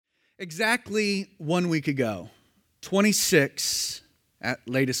Exactly 1 week ago, 26 at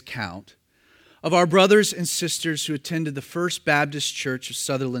latest count, of our brothers and sisters who attended the First Baptist Church of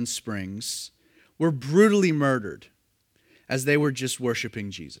Sutherland Springs were brutally murdered as they were just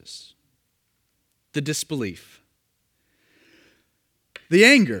worshiping Jesus. The disbelief, the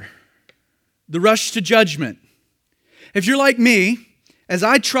anger, the rush to judgment. If you're like me, as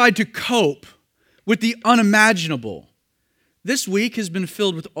I tried to cope with the unimaginable, this week has been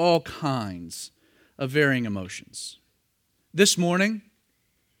filled with all kinds of varying emotions. This morning,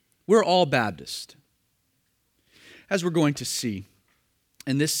 we're all Baptist. As we're going to see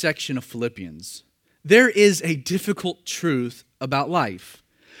in this section of Philippians, there is a difficult truth about life.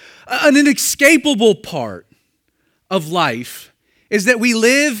 An inescapable part of life is that we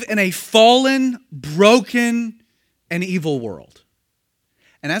live in a fallen, broken, and evil world.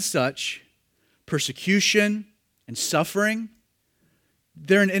 And as such, persecution and suffering,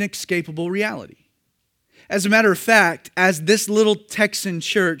 they're an inescapable reality. As a matter of fact, as this little Texan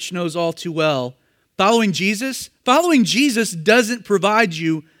church knows all too well, following Jesus doesn't provide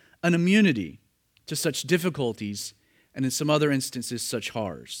you an immunity to such difficulties and in some other instances such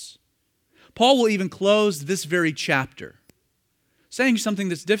horrors. Paul will even close this very chapter saying something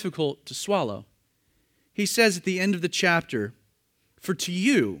that's difficult to swallow. He says at the end of the chapter, "For to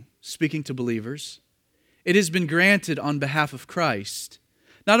you," speaking to believers, "it has been granted on behalf of Christ,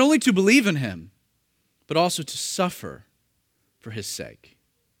 not only to believe in him, but also to suffer for his sake."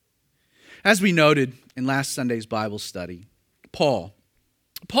 As we noted in last Sunday's Bible study, Paul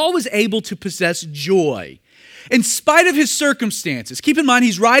was able to possess joy in spite of his circumstances. Keep in mind,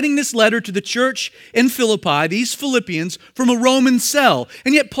 he's writing this letter to the church in Philippi, these Philippians, from a Roman cell.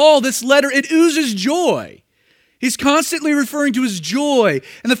 And yet Paul, this letter, it oozes joy. He's constantly referring to his joy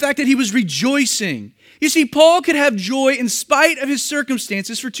and the fact that he was rejoicing. You see, Paul could have joy in spite of his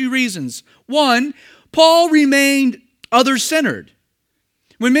circumstances for two reasons. One, Paul remained other-centered.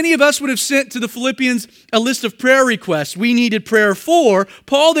 When many of us would have sent to the Philippians a list of prayer requests we needed prayer for,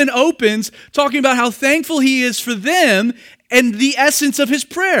 Paul then opens talking about how thankful he is for them and the essence of his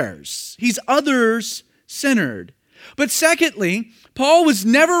prayers. He's others-centered. But secondly, Paul was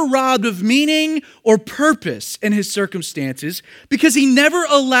never robbed of meaning or purpose in his circumstances because he never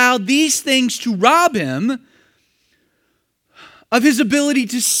allowed these things to rob him of his ability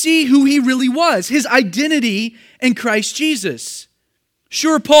to see who he really was, his identity in Christ Jesus.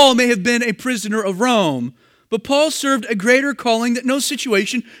 Sure, Paul may have been a prisoner of Rome, but Paul served a greater calling that no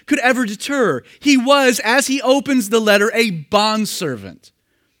situation could ever deter. He was, as he opens the letter, a bondservant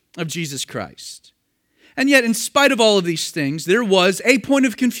of Jesus Christ. And yet, in spite of all of these things, there was a point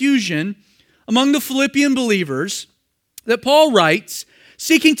of confusion among the Philippian believers that Paul writes,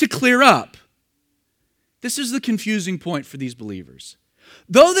 seeking to clear up. This is the confusing point for these believers.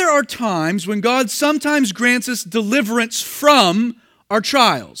 Though there are times when God sometimes grants us deliverance from our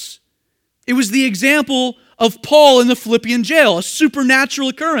trials. It was the example of Paul in the Philippian jail, a supernatural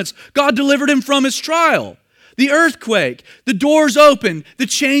occurrence. God delivered him from his trial. The earthquake, the doors opened, the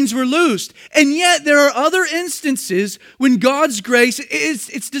chains were loosed. And yet there are other instances when God's grace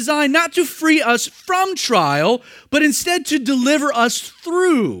it's designed not to free us from trial, but instead to deliver us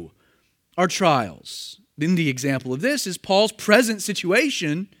through our trials. Then the example of this is Paul's present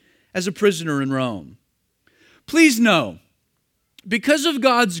situation as a prisoner in Rome. Please know, because of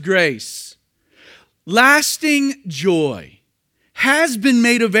God's grace, lasting joy has been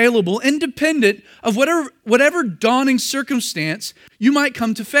made available independent of whatever dawning circumstance you might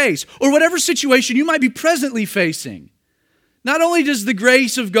come to face or whatever situation you might be presently facing. Not only does the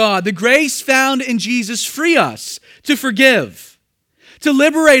grace of God, the grace found in Jesus, free us to forgive, to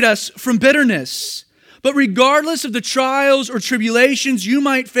liberate us from bitterness, but regardless of the trials or tribulations you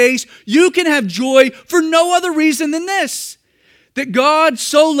might face, you can have joy for no other reason than this: that God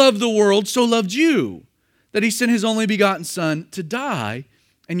so loved the world, so loved you, that he sent his only begotten Son to die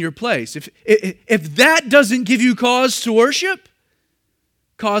in your place. If that doesn't give you cause to worship,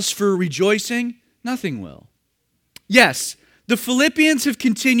 cause for rejoicing, nothing will. Yes, the Philippians have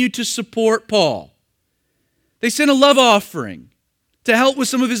continued to support Paul. They sent a love offering to help with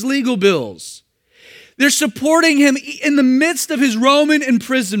some of his legal bills. They're supporting him in the midst of his Roman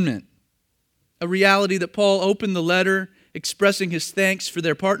imprisonment, a reality that Paul opened the letter expressing his thanks for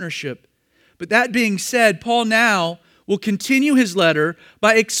their partnership. But that being said, Paul now will continue his letter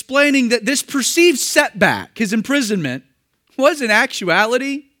by explaining that this perceived setback, his imprisonment, was in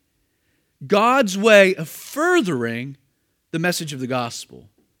actuality God's way of furthering the message of the gospel.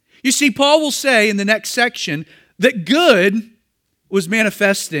 You see, Paul will say in the next section that good was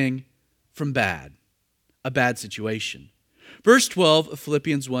manifesting from bad, a bad situation. Verse 12 of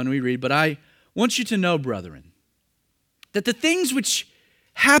Philippians 1, we read, "But I want you to know, brethren, that the things which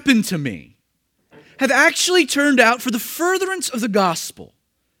happened to me have actually turned out for the furtherance of the gospel,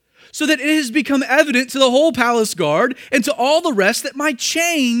 so that it has become evident to the whole palace guard and to all the rest that my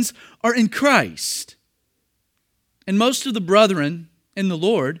chains are in Christ. And most of the brethren in the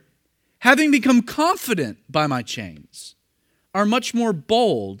Lord, having become confident by my chains, are much more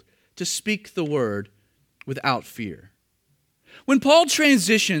bold to speak the word without fear." When Paul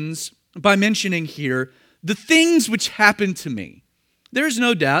transitions by mentioning here the things which happened to me, there is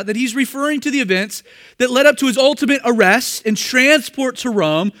no doubt that he's referring to the events that led up to his ultimate arrest and transport to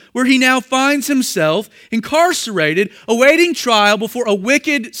Rome, where he now finds himself incarcerated, awaiting trial before a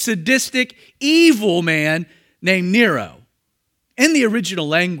wicked, sadistic, evil man named Nero. In the original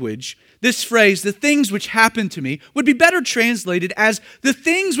language, this phrase, "the things which happened to me," would be better translated as "the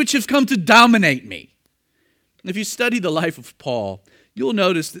things which have come to dominate me." If you study the life of Paul, you'll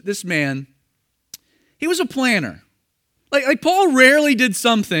notice that this man, he was a planner. Like Paul rarely did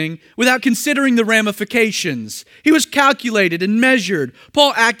something without considering the ramifications. He was calculated and measured.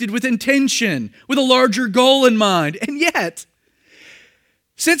 Paul acted with intention, with a larger goal in mind. And yet,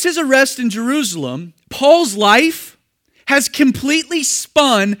 since his arrest in Jerusalem, Paul's life has completely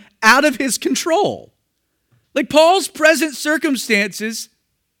spun out of his control. Like Paul's present circumstances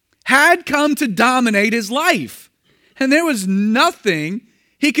had come to dominate his life, and there was nothing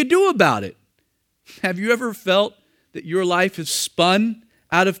he could do about it. Have you ever felt that your life has spun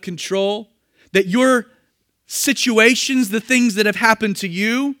out of control? That your situations, the things that have happened to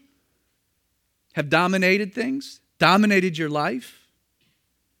you, have dominated things, dominated your life?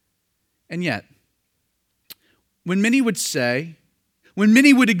 And yet, when many would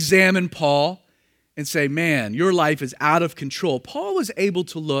examine Paul and say, "Man, your life is out of control," Paul was able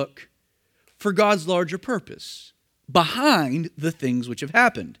to look for God's larger purpose behind the things which have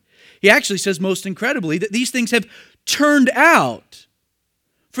happened. He actually says most incredibly that these things have turned out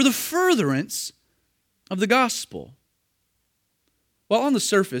for the furtherance of the gospel. While on the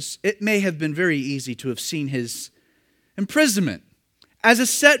surface, it may have been very easy to have seen his imprisonment as a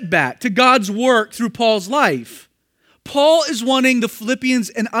setback to God's work through Paul's life, Paul is wanting the Philippians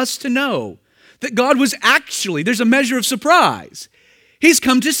and us to know that God was actually, there's a measure of surprise. He's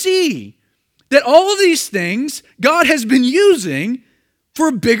come to see that all of these things God has been using for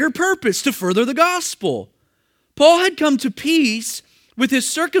a bigger purpose, to further the gospel. Paul had come to peace with his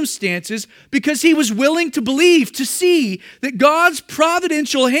circumstances because he was willing to believe, to see that God's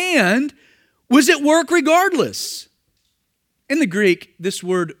providential hand was at work regardless. In the Greek, this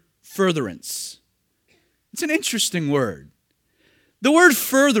word furtherance, it's an interesting word. The word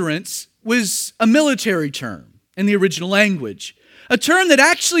furtherance was a military term in the original language, a term that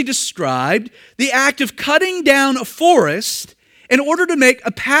actually described the act of cutting down a forest in order to make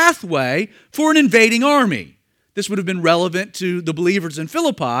a pathway for an invading army. This would have been relevant to the believers in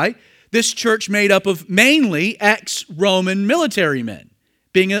Philippi, this church made up of mainly ex-Roman military men,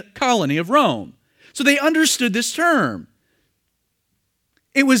 being a colony of Rome. So they understood this term.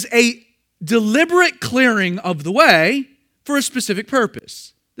 It was a deliberate clearing of the way for a specific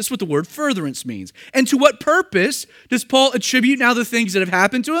purpose. This is what the word furtherance means. And to what purpose does Paul attribute now the things that have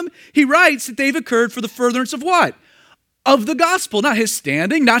happened to him? He writes that they've occurred for the furtherance of what? Of the gospel, not his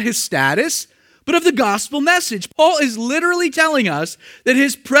standing, not his status, but of the gospel message. Paul is literally telling us that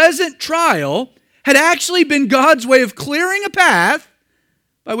his present trial had actually been God's way of clearing a path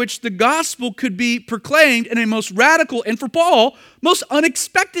by which the gospel could be proclaimed in a most radical and, for Paul, most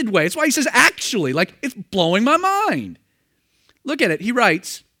unexpected way. That's why he says actually, like it's blowing my mind. Look at it. He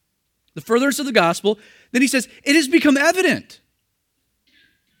writes, the furtherance of the gospel, then he says, it has become evident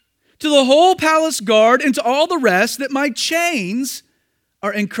to the whole palace guard and to all the rest that my chains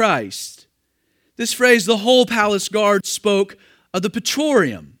are in Christ. This phrase, the whole palace guard, spoke of the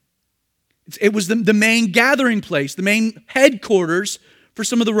Praetorium. It was the main gathering place, the main headquarters for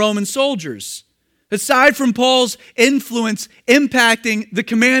some of the Roman soldiers. Aside from Paul's influence impacting the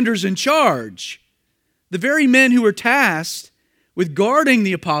commanders in charge, the very men who were tasked with guarding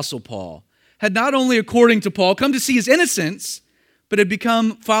the Apostle Paul had not only, according to Paul, come to see his innocence, but had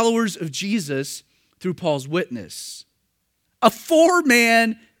become followers of Jesus through Paul's witness. A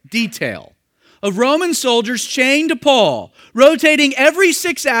four-man detail of Roman soldiers chained to Paul, rotating every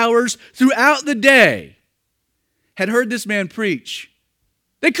 6 hours throughout the day, had heard this man preach.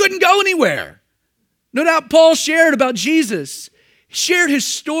 They couldn't go anywhere. No doubt Paul shared about Jesus, shared his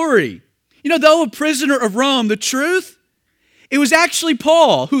story. You know, though a prisoner of Rome, the truth, it was actually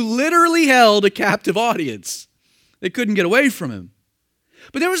Paul who literally held a captive audience. They couldn't get away from him.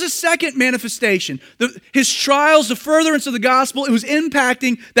 But there was a second manifestation. His trials, the furtherance of the gospel, it was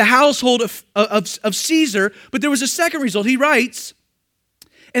impacting the household of Caesar. But there was a second result. He writes,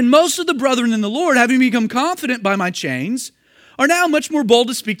 "And most of the brethren in the Lord, having become confident by my chains, are now much more bold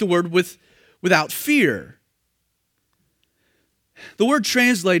to speak the word without fear." The word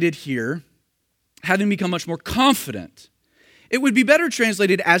translated here, having become much more confident, it would be better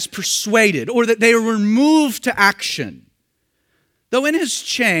translated as persuaded, or that they were moved to action. Though in his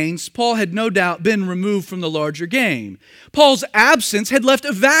chains, Paul had no doubt been removed from the larger game. Paul's absence had left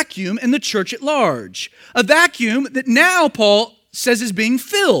a vacuum in the church at large. A vacuum that now Paul says is being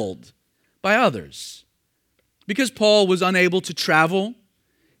filled by others. Because Paul was unable to travel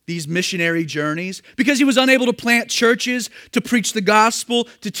these missionary journeys, because he was unable to plant churches, to preach the gospel,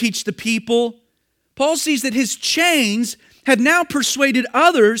 to teach the people, Paul sees that his chains had now persuaded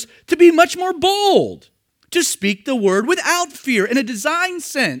others to be much more bold, to speak the word without fear. In a design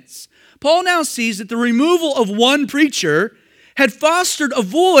sense, Paul now sees that the removal of one preacher had fostered a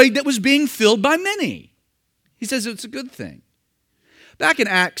void that was being filled by many. He says it's a good thing. Back in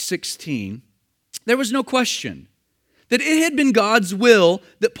Acts 16, there was no question that it had been God's will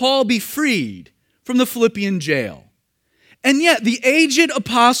that Paul be freed from the Philippian jail. And yet, the aged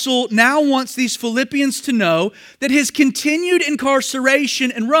apostle now wants these Philippians to know that his continued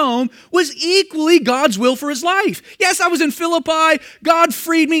incarceration in Rome was equally God's will for his life. Yes, I was in Philippi. God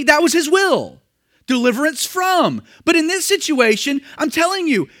freed me. That was his will. Deliverance from. But in this situation, I'm telling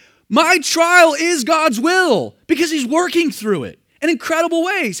you, my trial is God's will because he's working through it in incredible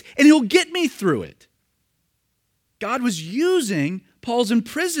ways, and he'll get me through it. God was using Paul's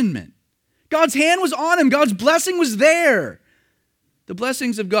imprisonment. God's hand was on him. God's blessing was there. The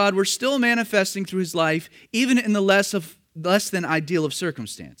blessings of God were still manifesting through his life, even in the less than ideal of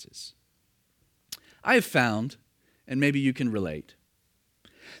circumstances. I have found, and maybe you can relate,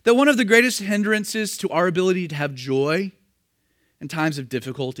 that one of the greatest hindrances to our ability to have joy in times of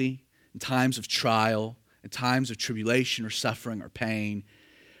difficulty, in times of trial, in times of tribulation or suffering or pain,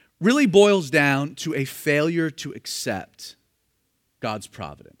 really boils down to a failure to accept God's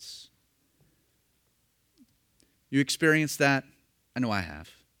providence. You experienced that? I know I have.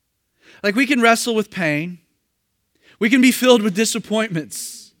 Like, we can wrestle with pain. We can be filled with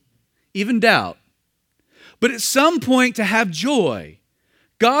disappointments, even doubt. But at some point, to have joy,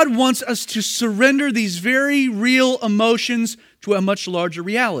 God wants us to surrender these very real emotions to a much larger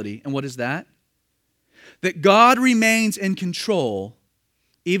reality. And what is that? That God remains in control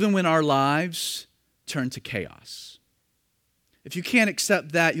even when our lives turn to chaos. If you can't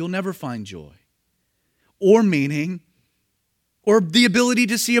accept that, you'll never find joy or meaning, or the ability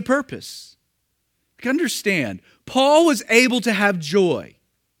to see a purpose. Understand, Paul was able to have joy,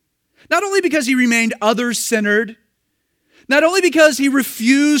 not only because he remained others-centered, not only because he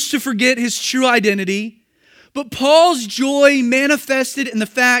refused to forget his true identity, but Paul's joy manifested in the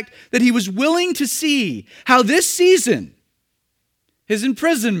fact that he was willing to see how this season, his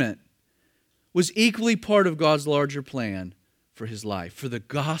imprisonment, was equally part of God's larger plan for his life, for the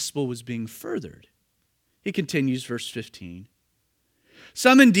gospel was being furthered. He continues, verse 15.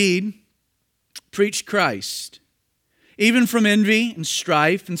 Some indeed preach Christ, even from envy and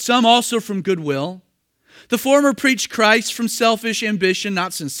strife, and some also from goodwill. The former preach Christ from selfish ambition,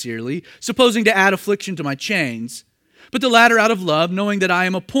 not sincerely, supposing to add affliction to my chains, but the latter out of love, knowing that I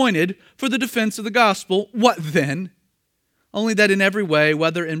am appointed for the defense of the gospel. What then? Only that in every way,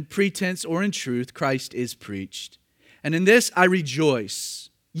 whether in pretense or in truth, Christ is preached. And in this I rejoice.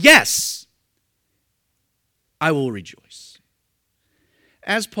 Yes, I will rejoice.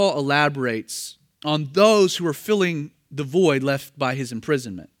 As Paul elaborates on those who are filling the void left by his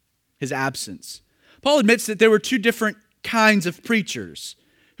imprisonment, his absence, Paul admits that there were two different kinds of preachers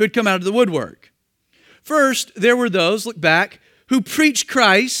who had come out of the woodwork. First, there were those, look back, who preached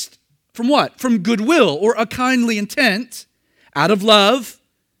Christ from what? From goodwill or a kindly intent, out of love.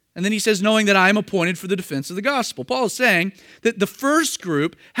 And then he says, knowing that I am appointed for the defense of the gospel. Paul is saying that the first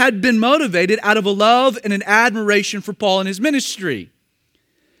group had been motivated out of a love and an admiration for Paul and his ministry.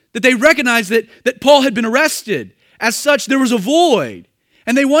 That they recognized that Paul had been arrested. As such, there was a void.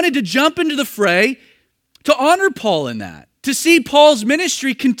 And they wanted to jump into the fray to honor Paul in that, to see Paul's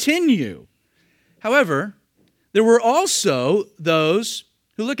ministry continue. However, there were also those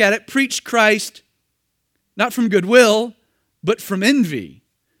who look at it, preached Christ not from goodwill, but from envy,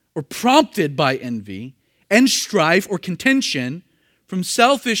 or prompted by envy and strife or contention, from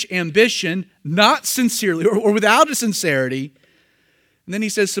selfish ambition, not sincerely or without a sincerity. And then he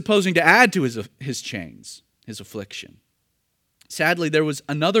says, supposing to add to his chains, his affliction. Sadly, there was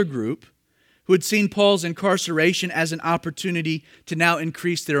another group who had seen Paul's incarceration as an opportunity to now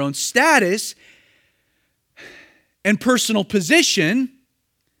increase their own status and personal position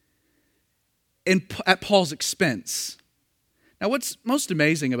at Paul's expense. Now, what's most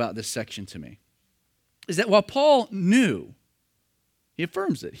amazing about this section to me is that while Paul knew, he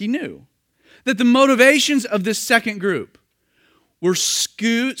affirms it, he knew that the motivations of this second group were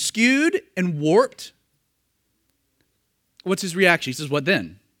skewed and warped. What's his reaction? He says, what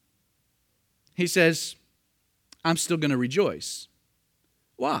then? He says, I'm still going to rejoice.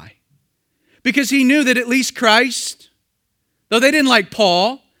 Why? Because he knew that at least Christ, though they didn't like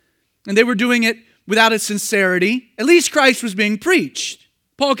Paul, and they were doing it without a sincerity, at least Christ was being preached.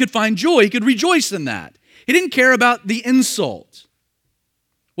 Paul could find joy. He could rejoice in that. He didn't care about the insult.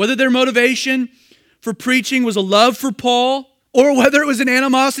 Whether their motivation for preaching was a love for Paul or whether it was an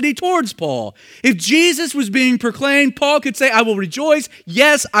animosity towards Paul. If Jesus was being proclaimed, Paul could say, I will rejoice.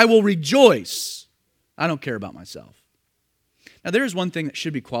 Yes, I will rejoice. I don't care about myself. Now, there is one thing that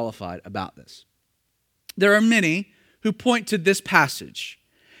should be qualified about this. There are many who point to this passage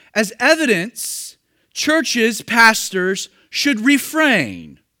as evidence churches, pastors should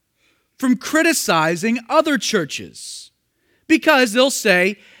refrain from criticizing other churches because they'll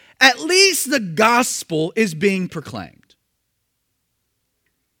say, at least the gospel is being proclaimed.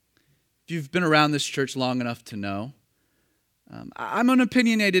 If you've been around this church long enough to know, I'm an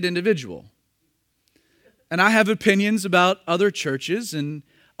opinionated individual. And I have opinions about other churches and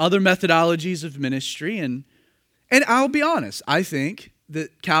other methodologies of ministry. And I'll be honest, I think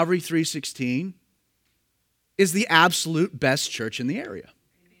that Calvary 316 is the absolute best church in the area.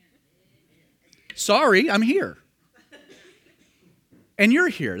 Sorry, I'm here. And you're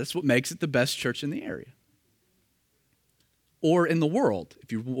here. That's what makes it the best church in the area. Or in the world,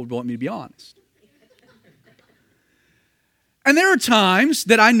 if you want me to be honest. And there are times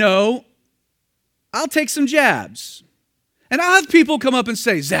that I know I'll take some jabs. And I'll have people come up and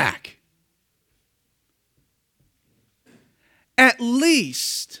say, Zach, at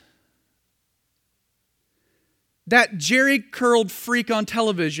least that jerry-curled freak on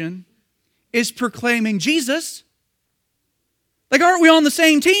television is proclaiming Jesus. Like, aren't we on the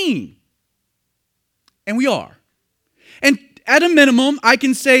same team? And we are. And at a minimum, I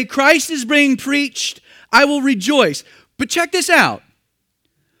can say, Christ is being preached, I will rejoice. But check this out.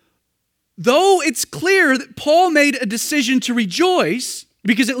 Though it's clear that Paul made a decision to rejoice,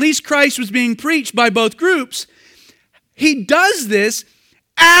 because at least Christ was being preached by both groups, he does this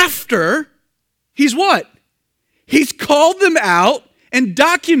after he's what? He's called them out and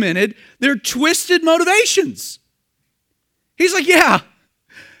documented their twisted motivations. He's like, yeah,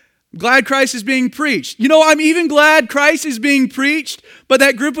 I'm glad Christ is being preached. You know, I'm even glad Christ is being preached by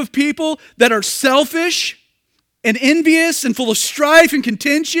that group of people that are selfish and envious and full of strife and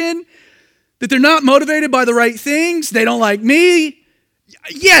contention, that they're not motivated by the right things. They don't like me.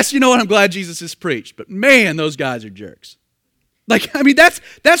 Yes, you know what? I'm glad Jesus is preached. But man, those guys are jerks. Like, I mean,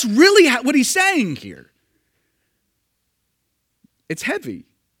 that's really what he's saying here. It's heavy.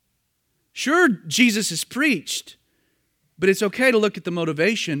 Sure, Jesus is preached, but it's okay to look at the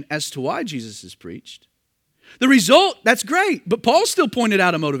motivation as to why Jesus is preached. The result, that's great, but Paul still pointed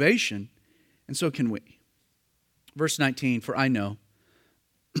out a motivation, and so can we. Verse 19, for I know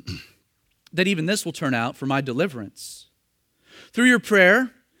that even this will turn out for my deliverance. Through your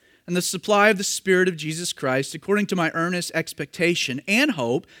prayer and the supply of the Spirit of Jesus Christ, according to my earnest expectation and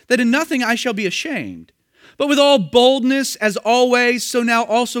hope, that in nothing I shall be ashamed, but with all boldness as always, so now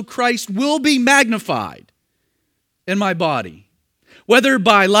also Christ will be magnified in my body, whether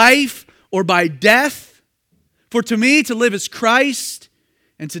by life or by death. For to me to live is Christ,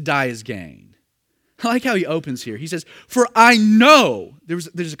 and to die is gain. I like how he opens here. He says, for I know,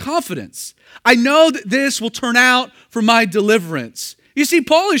 there's a confidence. I know that this will turn out for my deliverance. You see,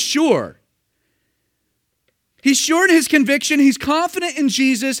 Paul is sure. He's sure in his conviction. He's confident in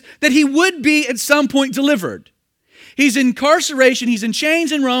Jesus that he would be at some point delivered. He's in incarceration. He's in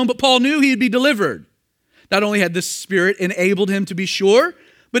chains in Rome, but Paul knew he would be delivered. Not only had the Spirit enabled him to be sure,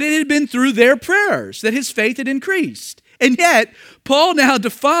 but it had been through their prayers that his faith had increased. And yet, Paul now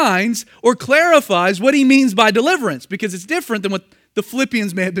defines or clarifies what he means by deliverance, because it's different than what the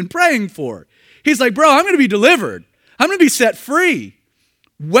Philippians may have been praying for. He's like, bro, I'm going to be delivered. I'm going to be set free,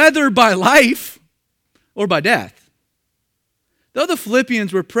 whether by life or by death. Though the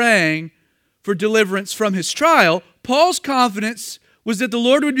Philippians were praying for deliverance from his trial, Paul's confidence was that the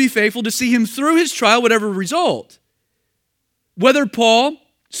Lord would be faithful to see him through his trial, whatever result. Whether Paul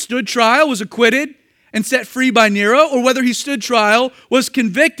stood trial, was acquitted, and set free by Nero, or whether he stood trial, was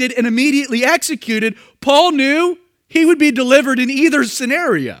convicted, and immediately executed, Paul knew he would be delivered in either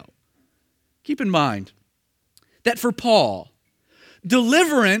scenario. Keep in mind that for Paul,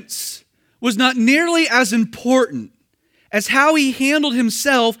 deliverance was not nearly as important as how he handled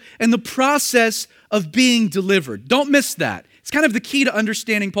himself and the process of being delivered. Don't miss that. It's kind of the key to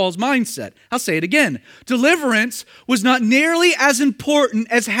understanding Paul's mindset. I'll say it again. Deliverance was not nearly as important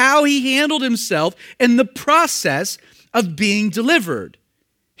as how he handled himself and the process of being delivered.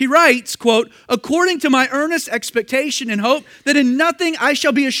 He writes, quote, "According to my earnest expectation and hope that in nothing I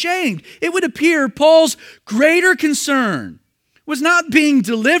shall be ashamed." It would appear Paul's greater concern was not being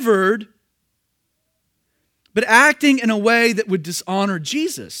delivered, but acting in a way that would dishonor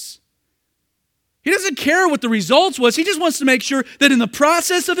Jesus. He doesn't care what the results was. He just wants to make sure that in the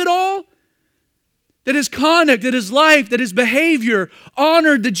process of it all, that his conduct, that his life, that his behavior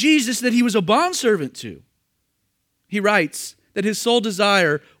honored the Jesus that he was a bondservant to. He writes that his sole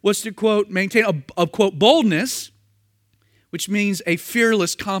desire was to, quote, maintain a quote, boldness, which means a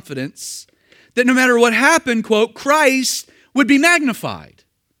fearless confidence, that no matter what happened, quote, Christ would be magnified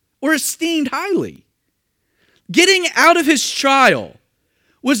or esteemed highly. Getting out of his trial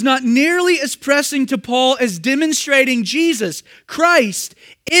was not nearly as pressing to Paul as demonstrating Jesus, Christ,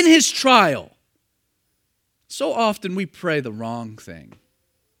 in his trial. So often we pray the wrong thing.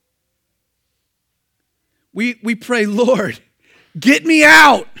 We pray, Lord, get me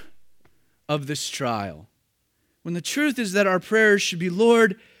out of this trial. When the truth is that our prayers should be,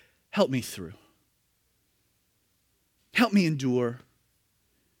 Lord, help me through. Help me endure.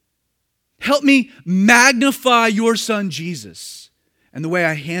 Help me magnify your Son, Jesus, and the way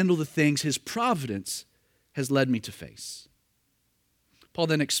I handle the things his providence has led me to face. Paul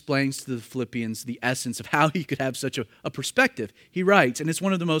then explains to the Philippians the essence of how he could have such a perspective. He writes, and it's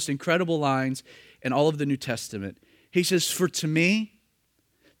one of the most incredible lines in all of the New Testament. He says, "For to me,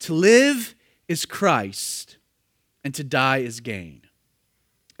 to live is Christ, and to die is gain."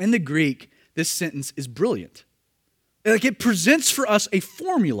 In the Greek, this sentence is brilliant. Like, it presents for us a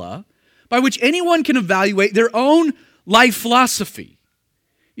formula by which anyone can evaluate their own life philosophy.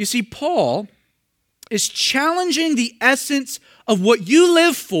 You see, Paul is challenging the essence of what you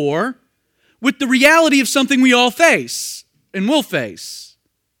live for with the reality of something we all face and will face: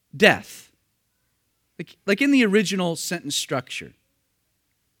 death. Like in the original sentence structure,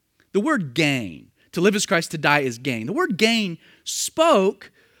 the word gain, to live as Christ, to die is gain. The word gain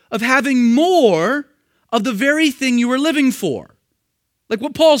spoke of having more of the very thing you were living for. Like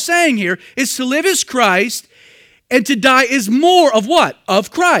what Paul's saying here is to live as Christ and to die is more of what?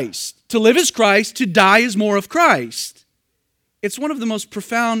 Of Christ. To live as Christ, to die is more of Christ. It's one of the most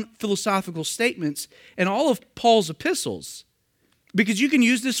profound philosophical statements in all of Paul's epistles, because you can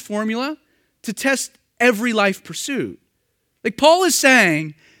use this formula to test every life pursuit. Like Paul is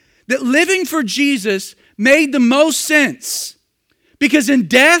saying that living for Jesus made the most sense, because in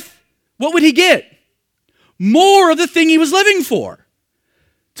death, what would he get? More of the thing he was living for.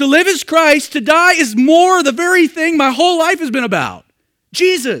 To live is Christ, to die is more the very thing my whole life has been about.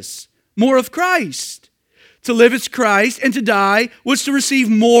 Jesus, more of Christ. To live is Christ, and to die was to receive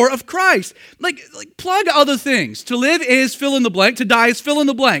more of Christ. Like plug other things. To live is fill in the blank, to die is fill in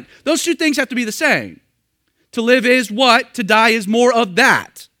the blank. Those two things have to be the same. To live is what? To die is more of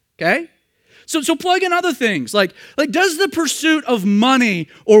that. Okay? So plug in other things. Like does the pursuit of money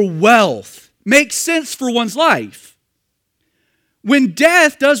or wealth make sense for one's life? When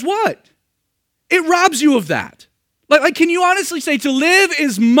death does what? It robs you of that. Like, can you honestly say to live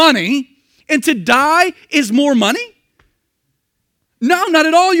is money and to die is more money? No, not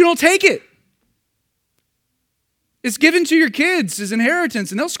at all. You don't take it. It's given to your kids as inheritance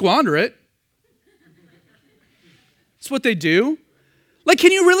and they'll squander it. That's what they do. Like,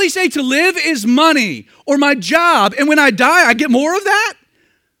 can you really say to live is money or my job, and when I die, I get more of that?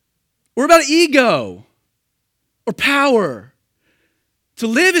 Or about ego or power? To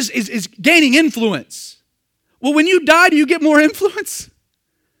live is gaining influence. Well, when you die, do you get more influence?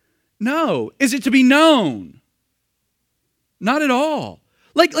 No. Is it to be known? Not at all.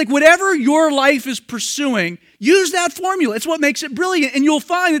 Like whatever your life is pursuing, use that formula. It's what makes it brilliant. And you'll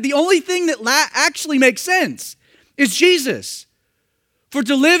find that the only thing that actually makes sense is Jesus. For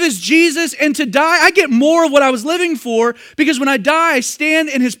to live is Jesus, and to die, I get more of what I was living for, because when I die, I stand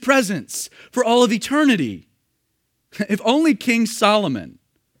in his presence for all of eternity. If only King Solomon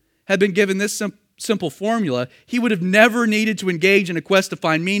had been given this simple formula, he would have never needed to engage in a quest to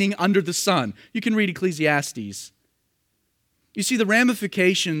find meaning under the sun. You can read Ecclesiastes. You see, the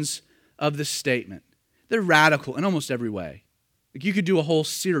ramifications of this statement, they're radical in almost every way. Like, you could do a whole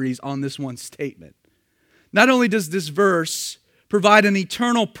series on this one statement. Not only does this verse provide an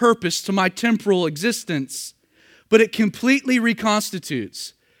eternal purpose to my temporal existence, but it completely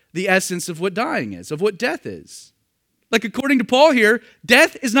reconstitutes the essence of what dying is, of what death is. Like according to Paul here,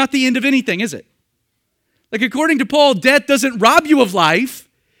 death is not the end of anything, is it? Like according to Paul, death doesn't rob you of life.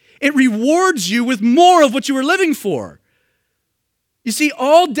 It rewards you with more of what you were living for. You see,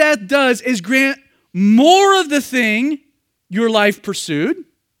 all death does is grant more of the thing your life pursued,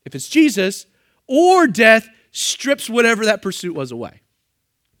 if it's Jesus, or death strips whatever that pursuit was away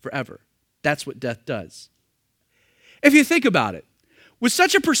forever. That's what death does. If you think about it, with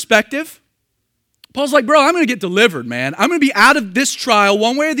such a perspective, Paul's like, bro, I'm going to get delivered, man. I'm going to be out of this trial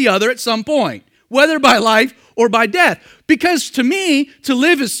one way or the other at some point, whether by life or by death. Because to me, to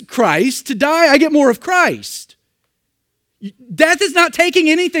live is Christ, to die, I get more of Christ. Death is not taking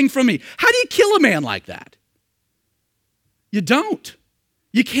anything from me. How do you kill a man like that? You don't.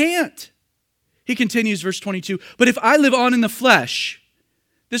 You can't. He continues, verse 22, but if I live on in the flesh,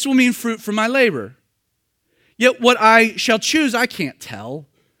 this will mean fruit from my labor. Yet what I shall choose, I can't tell.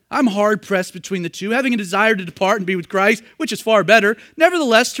 I'm hard pressed between the two, having a desire to depart and be with Christ, which is far better.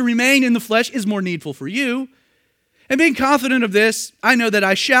 Nevertheless, to remain in the flesh is more needful for you. And being confident of this, I know that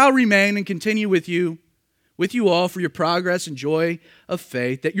I shall remain and continue with you all for your progress and joy of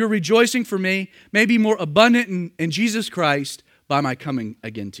faith, that your rejoicing for me may be more abundant in Jesus Christ by my coming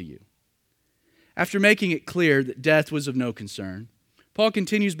again to you. After making it clear that death was of no concern, Paul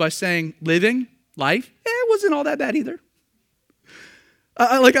continues by saying, living, life, it wasn't all that bad either.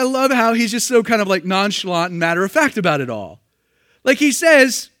 I love how he's just so kind of like nonchalant and matter of fact about it all. Like he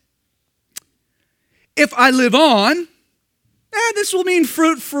says, if I live on, this will mean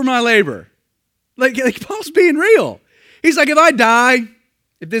fruit for my labor. Like Paul's being real. He's like, if I die,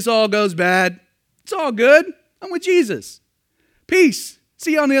 if this all goes bad, it's all good. I'm with Jesus. Peace.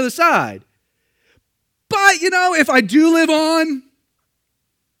 See you on the other side. But, if I do live on,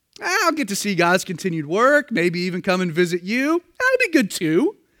 I'll get to see God's continued work, maybe even come and visit you. That'll be good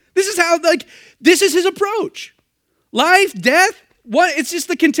too. This is his approach. Life, death, it's just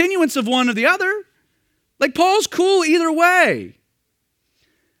the continuance of one or the other. Like Paul's cool either way.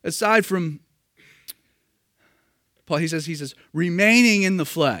 Aside from, Paul, he says, remaining in the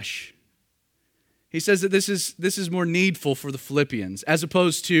flesh. He says that this is more needful for the Philippians, as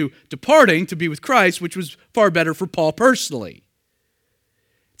opposed to departing to be with Christ, which was far better for Paul personally.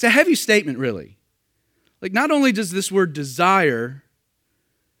 It's a heavy statement, really. Like, not only does this word desiring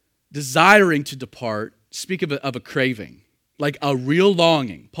to depart, speak of a craving, like a real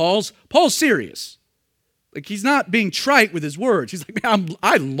longing. Paul's serious. Like, he's not being trite with his words. He's like, man,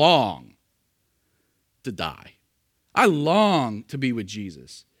 I long to die. I long to be with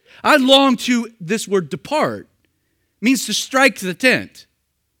Jesus. I long to, this word depart, means to strike the tent.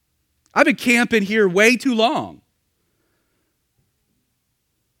 I've been camping here way too long.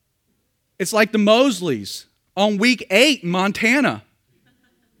 It's like the Mosleys on week 8 in Montana.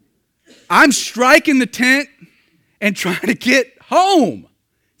 I'm striking the tent and trying to get home.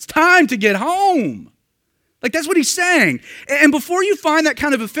 It's time to get home. Like, that's what he's saying. And before you find that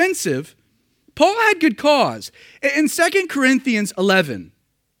kind of offensive, Paul had good cause. In 2 Corinthians 11,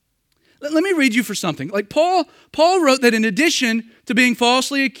 let me read you for something. Like Paul wrote that in addition to being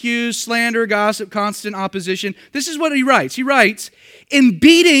falsely accused, slander, gossip, constant opposition, this is what he writes. He writes, in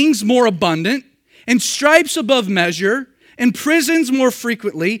beatings more abundant, in stripes above measure, in prisons more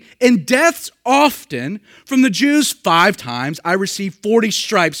frequently, in deaths often. From the Jews 5 times I received 40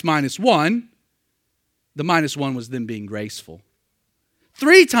 stripes minus 1. The minus 1 was them being graceful.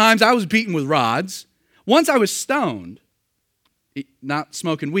 3 times I was beaten with rods. Once I was stoned. Not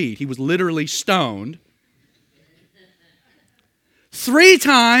smoking weed. He was literally stoned. 3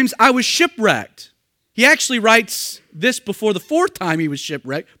 times I was shipwrecked. He actually writes this before the 4th time he was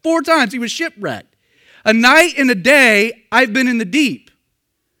shipwrecked. 4 times he was shipwrecked. A night and a day I've been in the deep.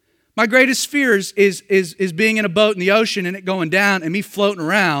 My greatest fear is being in a boat in the ocean and it going down and me floating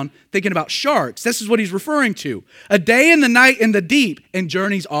around thinking about sharks. This is what he's referring to. A day and the night in the deep, and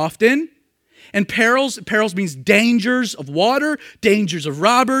journeys often. And perils means dangers of water, dangers of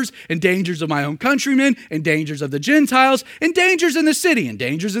robbers, and dangers of my own countrymen, and dangers of the Gentiles, and dangers in the city, and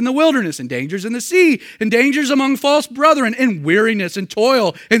dangers in the wilderness, and dangers in the sea, and dangers among false brethren, and weariness, and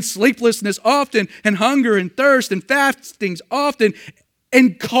toil, and sleeplessness often, and hunger, and thirst, and fastings often,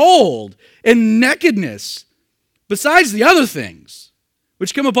 and cold, and nakedness, besides the other things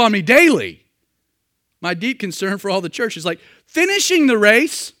which come upon me daily. My deep concern for all the church is like finishing the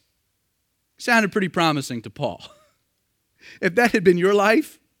race. Sounded pretty promising to Paul. If that had been your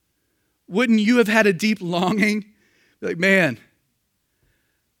life, wouldn't you have had a deep longing? Like, man,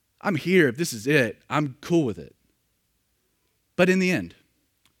 I'm here. If this is it, I'm cool with it. But in the end,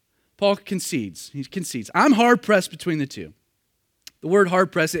 Paul concedes. He concedes. I'm hard pressed between the two. The word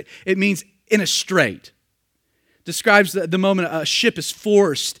hard-pressed, it means in a strait. Describes the moment a ship is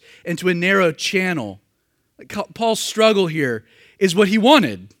forced into a narrow channel. Paul's struggle here is what he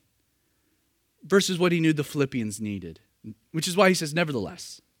wanted versus what he knew the Philippians needed, which is why he says,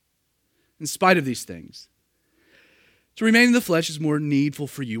 nevertheless, in spite of these things, to remain in the flesh is more needful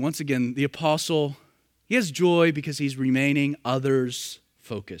for you. Once again, the apostle, he has joy because he's remaining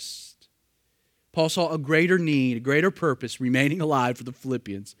others-focused. Paul saw a greater need, a greater purpose remaining alive for the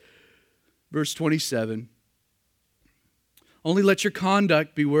Philippians. Verse 27, only let your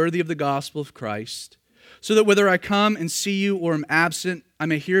conduct be worthy of the gospel of Christ, so that whether I come and see you or am absent, I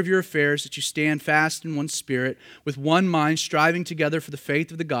may hear of your affairs, that you stand fast in one spirit, with one mind, striving together for the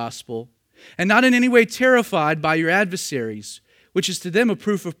faith of the gospel, and not in any way terrified by your adversaries, which is to them a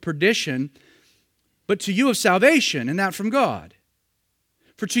proof of perdition, but to you of salvation, and that from God.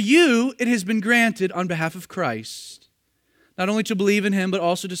 For to you it has been granted on behalf of Christ, not only to believe in him, but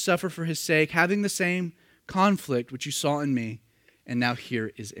also to suffer for his sake, having the same conflict which you saw in me, and now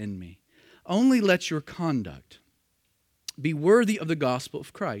here is in me. Only let your conduct be worthy of the gospel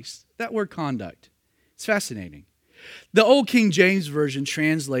of Christ. That word conduct, it's fascinating. The old King James Version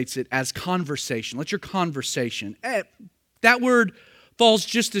translates it as conversation. Let your conversation. That word falls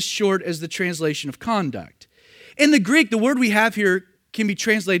just as short as the translation of conduct. In the Greek, the word we have here can be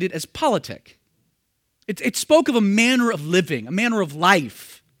translated as politic. It spoke of a manner of living, a manner of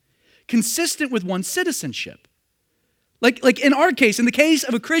life, consistent with one's citizenship. Like in our case, in the case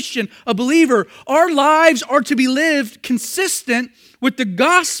of a Christian, a believer, our lives are to be lived consistent with the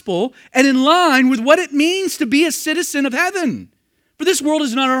gospel and in line with what it means to be a citizen of heaven. For this world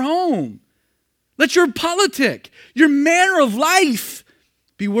is not our home. Let your politic, your manner of life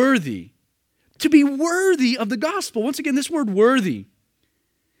be worthy. To be worthy of the gospel. Once again, this word worthy,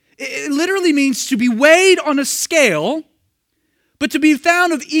 it literally means to be weighed on a scale, but to be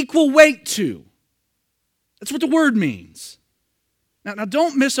found of equal weight to. That's what the word means. Now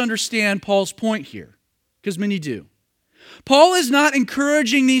don't misunderstand Paul's point here, because many do. Paul is not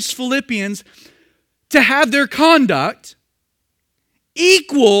encouraging these Philippians to have their conduct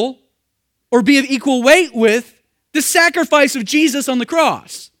equal or be of equal weight with the sacrifice of Jesus on the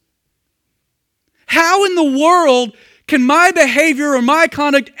cross. How in the world can my behavior or my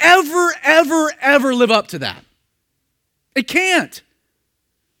conduct ever live up to that? It can't.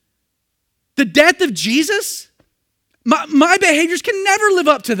 The death of Jesus, my behaviors can never live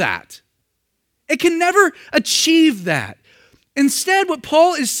up to that. It can never achieve that. Instead, what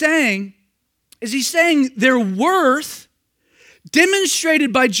Paul is saying is he's saying their worth,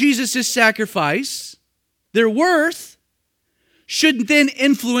 demonstrated by Jesus' sacrifice, their worth should then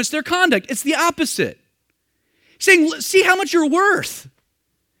influence their conduct. It's the opposite. He's saying, see how much you're worth.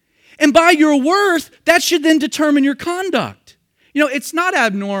 And by your worth, that should then determine your conduct. You know, it's not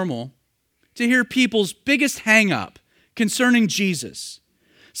abnormal to hear people's biggest hang-up concerning Jesus.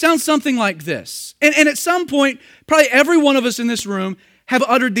 Sounds something like this. And at some point, probably every one of us in this room have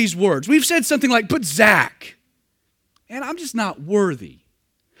uttered these words. We've said something like, but Zach, and I'm just not worthy.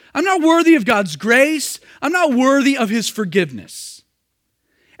 I'm not worthy of God's grace. I'm not worthy of his forgiveness.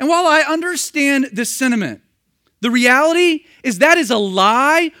 And while I understand this sentiment, the reality is that is a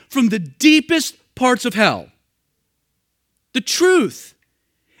lie from the deepest parts of hell. The truth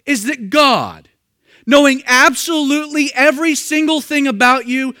is that God, knowing absolutely every single thing about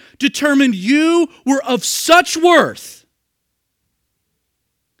you, determined you were of such worth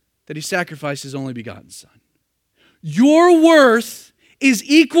that he sacrificed his only begotten Son. Your worth is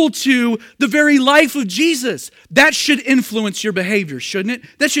equal to the very life of Jesus. That should influence your behavior, shouldn't it?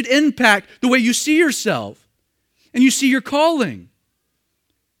 That should impact the way you see yourself and you see your calling.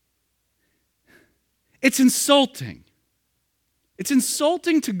 It's insulting. It's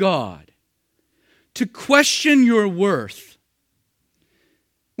insulting to God to question your worth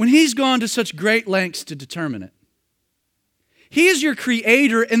when he's gone to such great lengths to determine it. He is your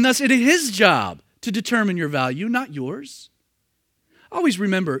creator, and thus it is his job to determine your value, not yours. Always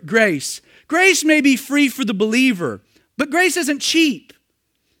remember, grace. Grace may be free for the believer, but grace isn't cheap.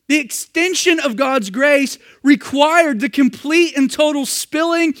 The extension of God's grace required the complete and total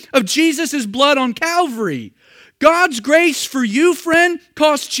spilling of Jesus' blood on Calvary. God's grace for you, friend,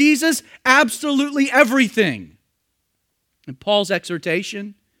 cost Jesus absolutely everything. And Paul's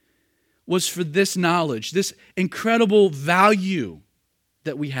exhortation was for this knowledge, this incredible value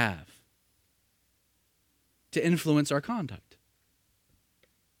that we have to influence our conduct,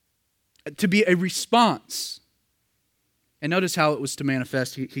 to be a response. And notice how it was to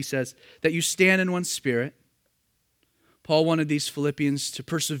manifest. He says that you stand in one spirit. Paul wanted these Philippians to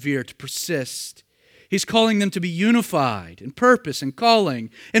persevere, to persist. He's calling them to be unified in purpose and calling,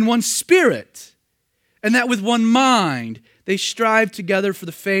 in one spirit, and that with one mind they strive together for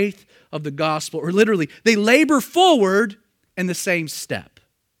the faith of the gospel, or literally, they labor forward in the same step.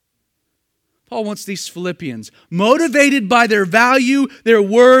 Paul wants these Philippians, motivated by their value, their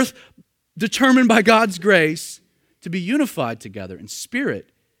worth, determined by God's grace, to be unified together in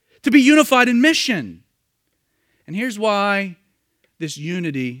spirit, to be unified in mission. And here's why this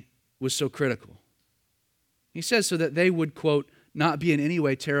unity was so critical. He says so that they would, quote, not be in any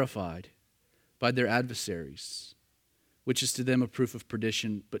way terrified by their adversaries, which is to them a proof of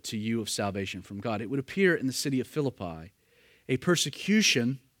perdition, but to you of salvation from God. It would appear in the city of Philippi, a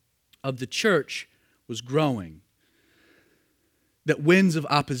persecution of the church was growing, that winds of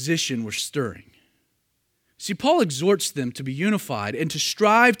opposition were stirring. See, Paul exhorts them to be unified and to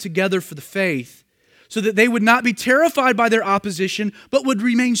strive together for the faith so that they would not be terrified by their opposition, but would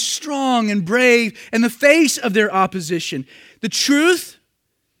remain strong and brave in the face of their opposition. The truth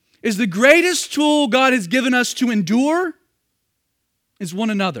is the greatest tool God has given us to endure is one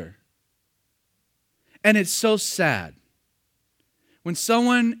another. And it's so sad when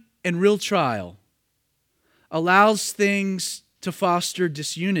someone in real trial allows things to foster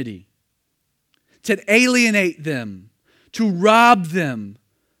disunity, to alienate them, to rob them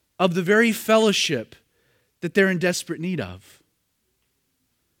of the very fellowship that they're in desperate need of.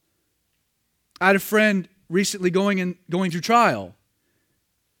 I had a friend recently going through trial.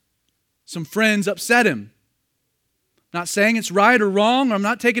 Some friends upset him. Not saying it's right or wrong, or I'm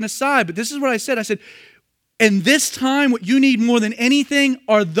not taking a side, but this is what I said. I said, in this time, what you need more than anything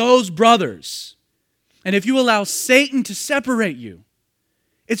are those brothers. And if you allow Satan to separate you,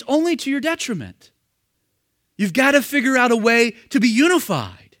 it's only to your detriment. You've got to figure out a way to be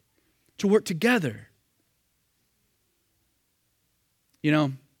unified, to work together. You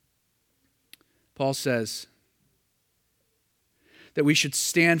know, Paul says that we should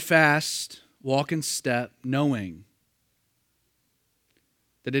stand fast, walk in step, knowing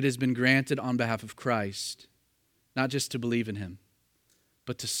that it has been granted on behalf of Christ, not just to believe in him,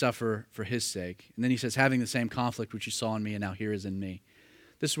 but to suffer for his sake. And then he says, having the same conflict which you saw in me and now here is in me.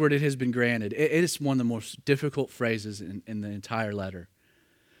 This word, it has been granted. It is one of the most difficult phrases in the entire letter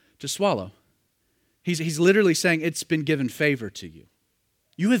to swallow. He's literally saying it's been given favor to you.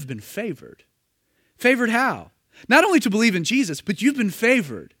 You have been favored. Favored how? Not only to believe in Jesus, but you've been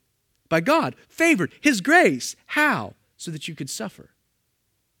favored by God. Favored. His grace. How? So that you could suffer.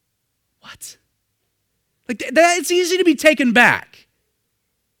 What? Like that, it's easy to be taken back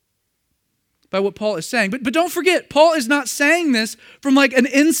by what Paul is saying. But don't forget, Paul is not saying this from like an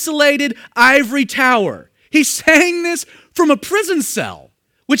insulated ivory tower. He's saying this from a prison cell,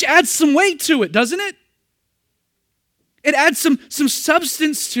 which adds some weight to it, doesn't it? It adds some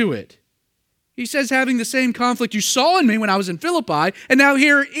substance to it. He says, having the same conflict you saw in me when I was in Philippi, and now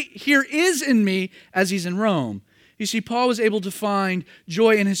here is in me as he's in Rome. You see, Paul was able to find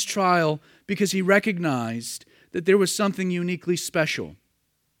joy in his trial because he recognized that there was something uniquely special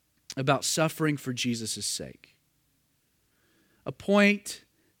about suffering for Jesus' sake. A point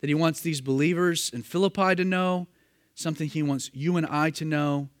that he wants these believers in Philippi to know, something he wants you and I to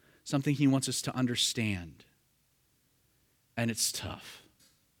know, something he wants us to understand. And it's tough.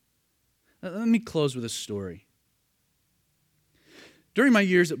 Let me close with a story. During my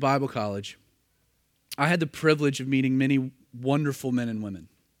years at Bible college, I had the privilege of meeting many wonderful men and women.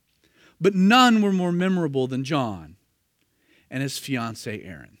 But none were more memorable than John and his fiancée,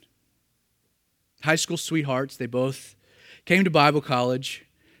 Erin. High school sweethearts, they both came to Bible college,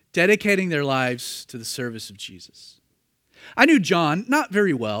 dedicating their lives to the service of Jesus. I knew John, not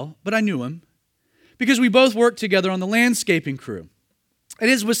very well, but I knew him because we both worked together on the landscaping crew. And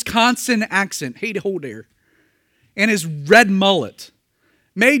his Wisconsin accent, hey ho there, and his red mullet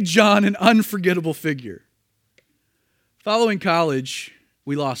made John an unforgettable figure. Following college,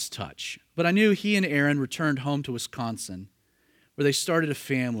 we lost touch, but I knew he and Erin returned home to Wisconsin, where they started a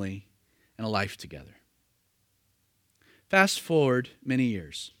family and a life together. Fast forward many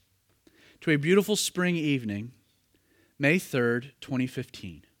years to a beautiful spring evening, May 3rd,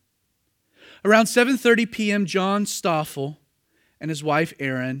 2015. Around 7:30 p.m., John Stoffel and his wife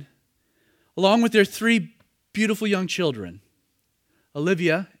Erin, along with their 3 beautiful young children,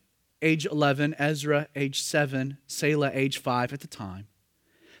 Olivia, age 11, Ezra, age 7, Selah, age 5 at the time,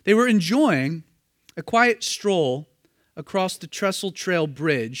 they were enjoying a quiet stroll across the Trestle Trail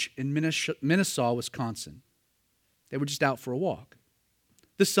Bridge in Minnesota, Wisconsin. They were just out for a walk.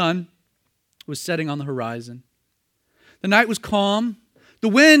 The sun was setting on the horizon. The night was calm, the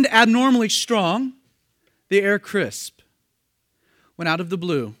wind abnormally strong, the air crisp. When out of the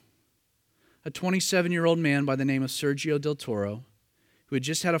blue, a 27-year-old man by the name of Sergio Del Toro, who had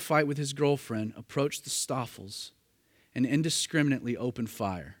just had a fight with his girlfriend, approached the Stoffels and indiscriminately opened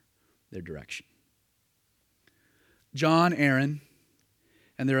fire their direction. John, Aaron,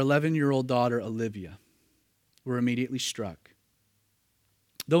 and their 11-year-old daughter, Olivia, were immediately struck.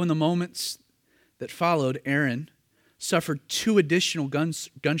 Though in the moments that followed, Aaron suffered 2 additional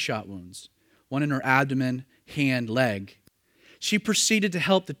gunshot wounds, one in her abdomen, hand, leg. She proceeded to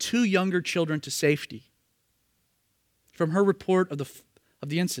help the 2 younger children to safety. From her report of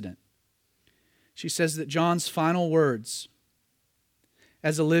the incident, she says that John's final words,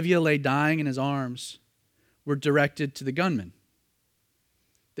 as Olivia lay dying in his arms, were directed to the gunman.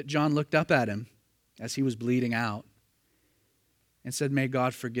 That John looked up at him as he was bleeding out and said, "May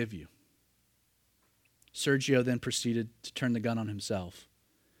God forgive you." Sergio then proceeded to turn the gun on himself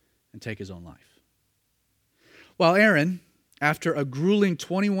and take his own life. While Aaron, after a grueling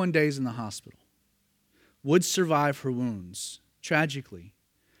 21 days in the hospital, would survive her wounds, tragically,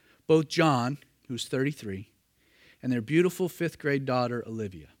 both John, who was 33, and their beautiful 5th-grade daughter,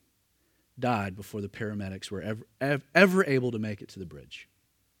 Olivia, died before the paramedics were ever able to make it to the bridge.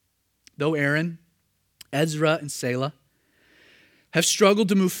 Though Aaron, Ezra, and Selah have struggled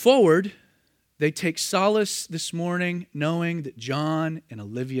to move forward, they take solace this morning knowing that John and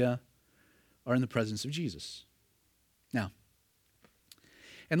Olivia are in the presence of Jesus. Now,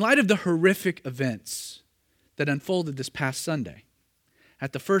 in light of the horrific events that unfolded this past Sunday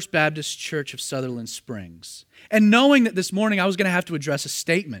at the First Baptist Church of Sutherland Springs, and knowing that this morning I was going to have to address a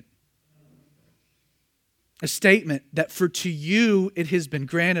statement that for to you it has been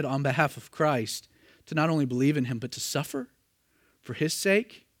granted on behalf of Christ to not only believe in him, but to suffer for his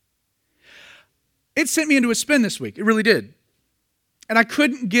sake, it sent me into a spin this week. It really did. And I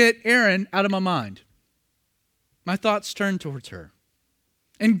couldn't get Erin out of my mind. My thoughts turned towards her.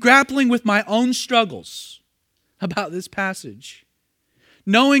 And grappling with my own struggles about this passage,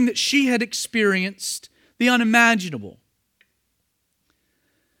 knowing that she had experienced the unimaginable,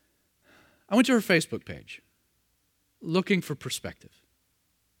 I went to her Facebook page, looking for perspective.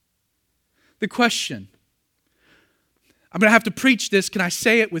 The question, I'm going to have to preach this, can I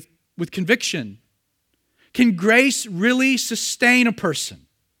say it with conviction? Can grace really sustain a person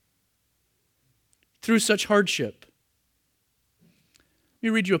through such hardship? Let me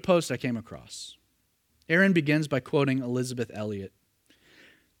read you a post I came across. Erin begins by quoting Elizabeth Elliot.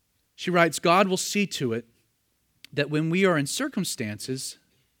 She writes, "God will see to it that when we are in circumstances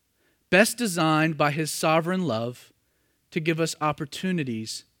best designed by his sovereign love to give us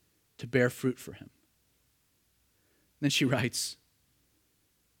opportunities to bear fruit for him." Then she writes,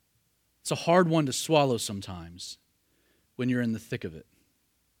 "It's a hard one to swallow sometimes when you're in the thick of it,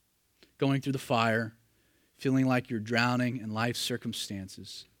 going through the fire, feeling like you're drowning in life's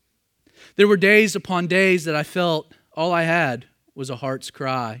circumstances. There were days upon days that I felt all I had was a heart's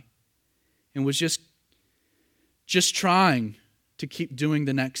cry and was just trying to keep doing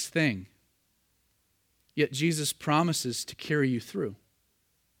the next thing. Yet Jesus promises to carry you through.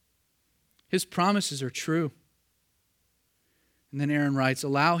 His promises are true." And then Erin writes,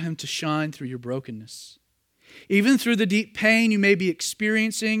 "Allow him to shine through your brokenness. Even through the deep pain you may be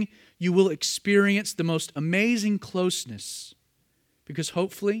experiencing, you will experience the most amazing closeness because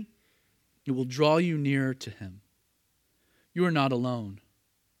hopefully it will draw you nearer to him. You are not alone.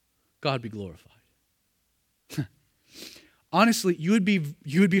 God be glorified." Honestly, you would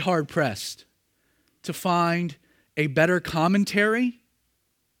be hard-pressed to find a better commentary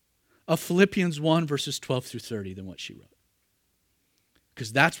of Philippians 1, verses 12 through 30 than what she wrote.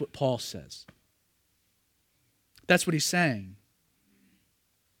 Because that's what Paul says. That's what he's saying.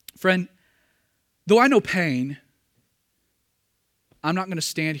 Friend, though I know pain, I'm not going to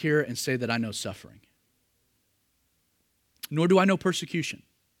stand here and say that I know suffering. Nor do I know persecution.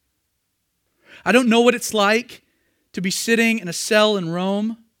 I don't know what it's like to be sitting in a cell in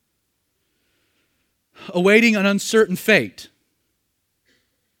Rome, awaiting an uncertain fate.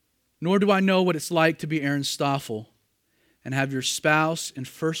 Nor do I know what it's like to be Aaron Stoffel and have your spouse and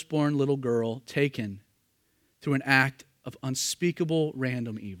firstborn little girl taken through an act of unspeakable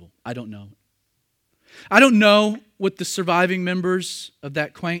random evil. I don't know. I don't know what the surviving members of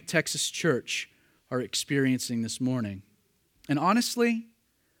that quaint Texas church are experiencing this morning. And honestly,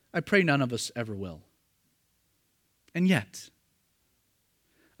 I pray none of us ever will. And yet,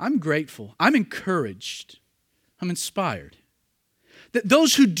 I'm grateful, I'm encouraged, I'm inspired that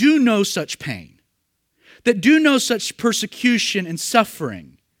those who do know such pain, that do know such persecution and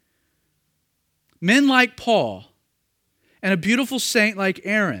suffering, men like Paul and a beautiful saint like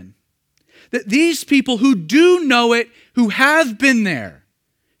Aaron, that these people who do know it, who have been there,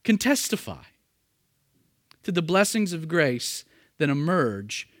 can testify to the blessings of grace that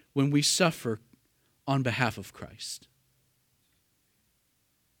emerge when we suffer on behalf of Christ.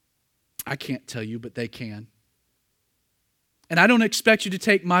 I can't tell you, but they can. And I don't expect you to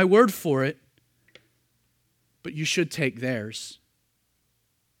take my word for it, but you should take theirs.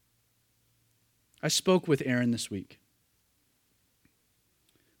 I spoke with Erin this week.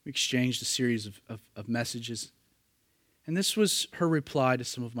 We exchanged a series of messages, and this was her reply to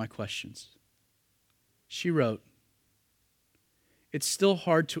some of my questions. She wrote, "It's still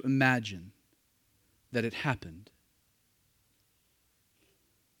hard to imagine that it happened,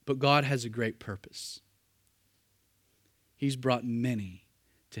 but God has a great purpose. He's brought many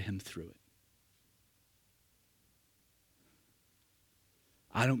to Him through it."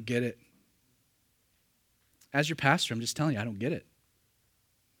 I don't get it. As your pastor, I'm just telling you, I don't get it.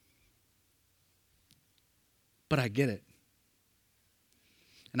 But I get it.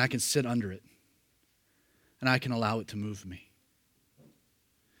 And I can sit under it. And I can allow it to move me.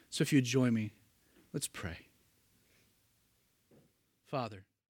 So if you'd join me, let's pray. Father,